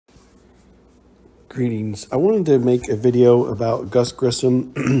Greetings. I wanted to make a video about Gus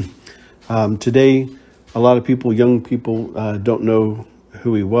Grissom. Today, a lot of people, young people, don't know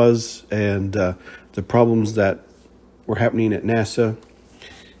who he was and the problems that were happening at NASA.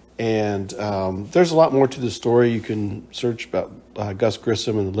 And there's a lot more to the story. You can search about Gus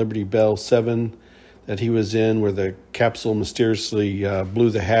Grissom and the Liberty Bell 7 that he was in, where the capsule mysteriously blew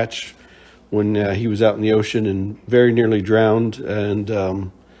the hatch when he was out in the ocean and very nearly drowned.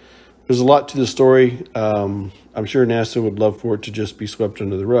 And there's a lot to the story. I'm sure NASA would love for it to just be swept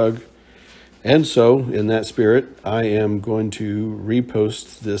under the rug. And so, in that spirit, I am going to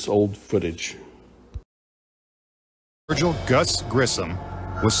repost this old footage. Virgil Gus Grissom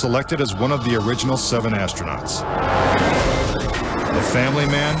was selected as one of the original 7 astronauts. A family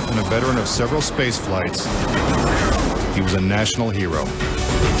man and a veteran of several space flights, he was a national hero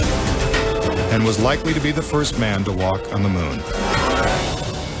and was likely to be the first man to walk on the moon.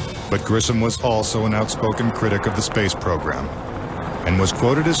 But Grissom was also an outspoken critic of the space program and was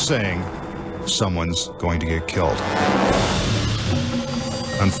quoted as saying, "Someone's going to get killed."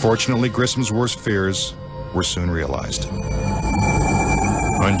 Unfortunately, Grissom's worst fears were soon realized.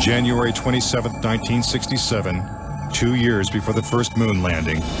 On January 27, 1967, 2 years before the first moon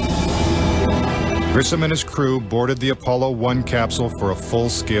landing, Grissom and his crew boarded the Apollo 1 capsule for a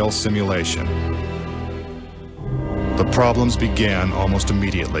full-scale simulation. The problems began almost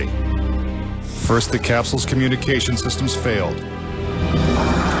immediately. First, the capsule's communication systems failed. You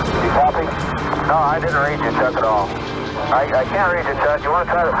copy? No, I didn't read you, Chuck, at all. I can't read you, Chuck. You want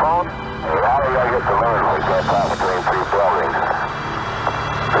to try the phone? How do I get the moon? We can't pass between 3 buildings.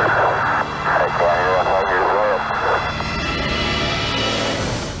 I can't hear what you're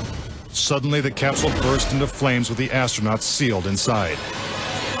saying. Suddenly, the capsule burst into flames with the astronauts sealed inside.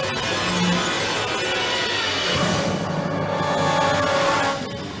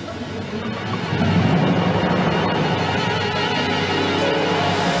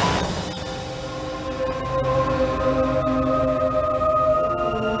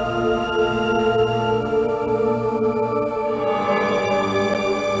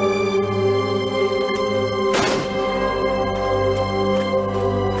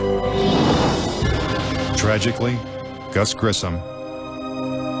 Tragically, Gus Grissom,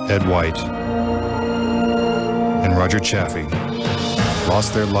 Ed White, and Roger Chaffee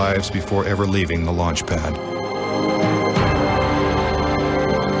lost their lives before ever leaving the launch pad.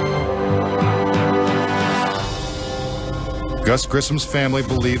 Gus Grissom's family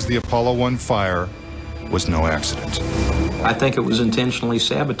believes the Apollo 1 fire was no accident. I think it was intentionally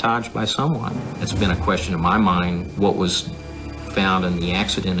sabotaged by someone. It's been a question in my mind, what was found in the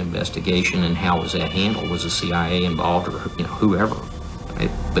accident investigation and how was that handled? Was the CIA involved or whoever?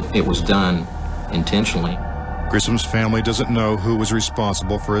 But it was done intentionally. Grissom's family doesn't know who was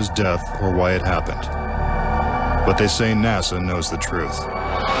responsible for his death or why it happened. But they say NASA knows the truth.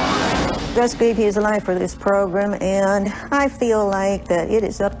 Gus gave his life for this program, and I feel like that it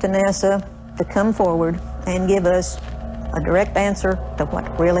is up to NASA to come forward and give us a direct answer to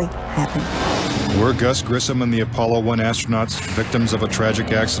what really happened. Were Gus Grissom and the Apollo 1 astronauts victims of a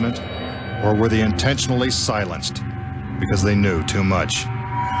tragic accident? Or were they intentionally silenced because they knew too much?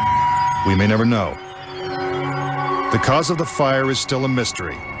 We may never know. The cause of the fire is still a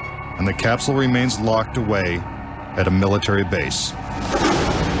mystery, and the capsule remains locked away at a military base.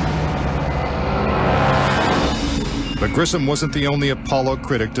 But Grissom wasn't the only Apollo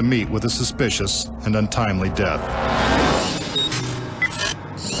critic to meet with a suspicious and untimely death.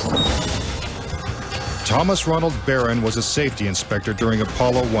 Thomas Ronald Barron was a safety inspector during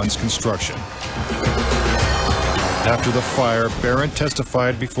Apollo 1's construction. After the fire, Barron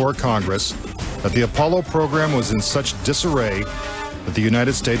testified before Congress that the Apollo program was in such disarray that the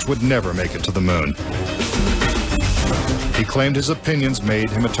United States would never make it to the moon. He claimed his opinions made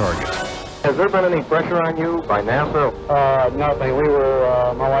him a target. Has there been any pressure on you by NASA? Nothing. We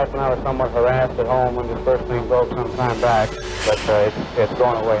were, my wife and I were somewhat harassed at home when this first thing broke some time back, but it's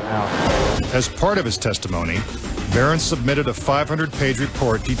going away now. As part of his testimony, Barron submitted a 500-page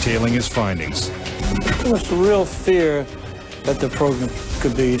report detailing his findings. There was a real fear that the program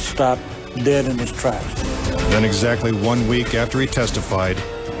could be stopped dead in its tracks. Then exactly 1 week after he testified,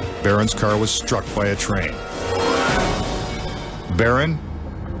 Barron's car was struck by a train. Barron,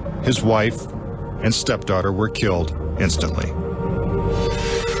 his wife, and stepdaughter were killed instantly.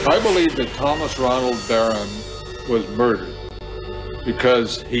 I believe that Thomas Ronald Barron was murdered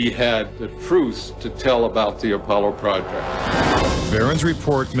because he had the truth to tell about the Apollo project. Barron's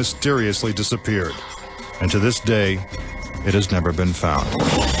report mysteriously disappeared, and to this day, it has never been found.